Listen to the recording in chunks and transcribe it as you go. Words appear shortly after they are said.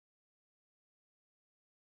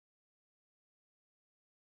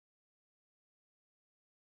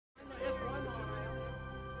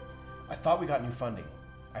thought we got new funding.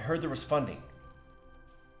 I heard there was funding.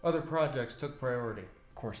 Other projects took priority.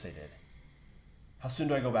 Of course they did. How soon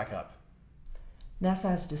do I go back up? NASA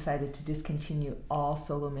has decided to discontinue all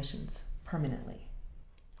solo missions permanently.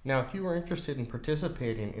 Now, if you were interested in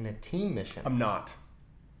participating in a team mission... I'm not.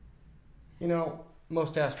 You know,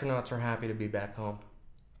 most astronauts are happy to be back home.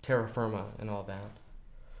 Terra firma and all that.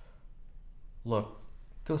 Look,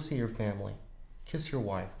 go see your family. Kiss your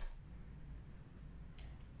wife.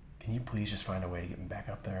 Can you please just find a way to get me back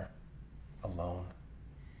up there? Alone.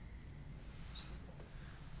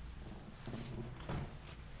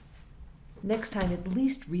 Next time, at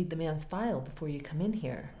least read the man's file before you come in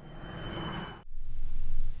here.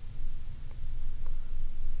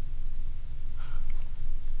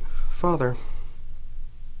 Father,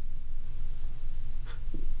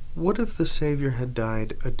 what if the Savior had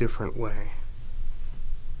died a different way?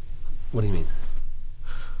 What do you mean?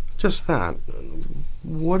 Just that.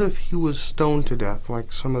 What if he was stoned to death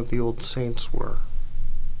like some of the old saints were?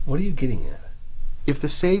 What are you getting at? If the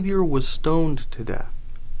Savior was stoned to death,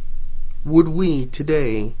 would we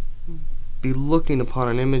today be looking upon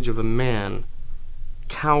an image of a man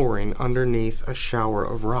cowering underneath a shower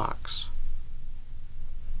of rocks?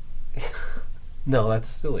 No, that's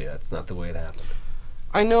silly. That's not the way it happened.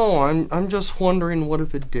 I know. I'm just wondering, what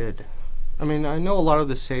if it did? I mean, I know a lot of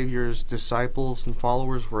the Savior's disciples and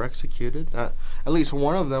followers were executed. At least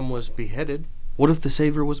one of them was beheaded. What if the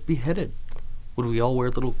Savior was beheaded? Would we all wear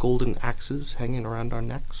little golden axes hanging around our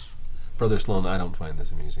necks? Brother Sloan, I don't find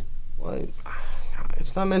this amusing. Well,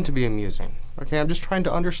 it's not meant to be amusing. Okay, I'm just trying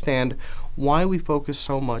to understand why we focus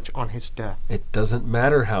so much on his death. It doesn't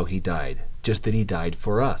matter how he died, just that he died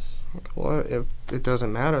for us. Well, if it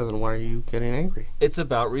doesn't matter, then why are you getting angry? It's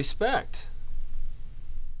about respect.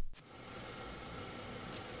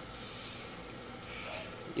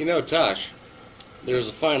 You know, Tosh, there's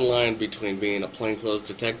a fine line between being a plainclothes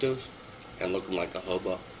detective and looking like a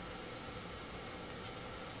hobo.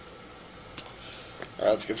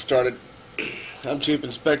 Alright, let's get started. I'm Chief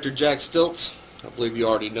Inspector Jack Stilts. I believe you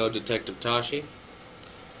already know Detective Tashi.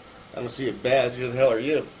 I don't see a badge. Who the hell are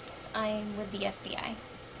you? I'm with the FBI.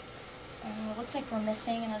 Looks like we're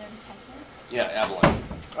missing another detective. Yeah, Avalon.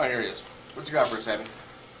 Oh, here he is. What you got for us, Abby?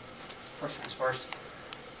 First things first.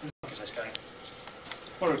 Who's this guy?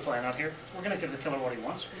 What are we playing out here? We're gonna give the killer what he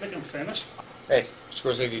wants. We're making him famous. Hey,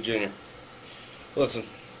 Scorsese Jr. Listen,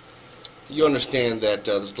 you understand that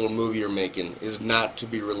this little movie you're making is not to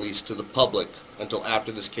be released to the public until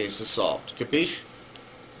after this case is solved. Capiche?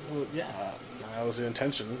 Well, yeah, that was the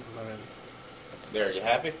intention. I mean... There, you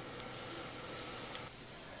happy?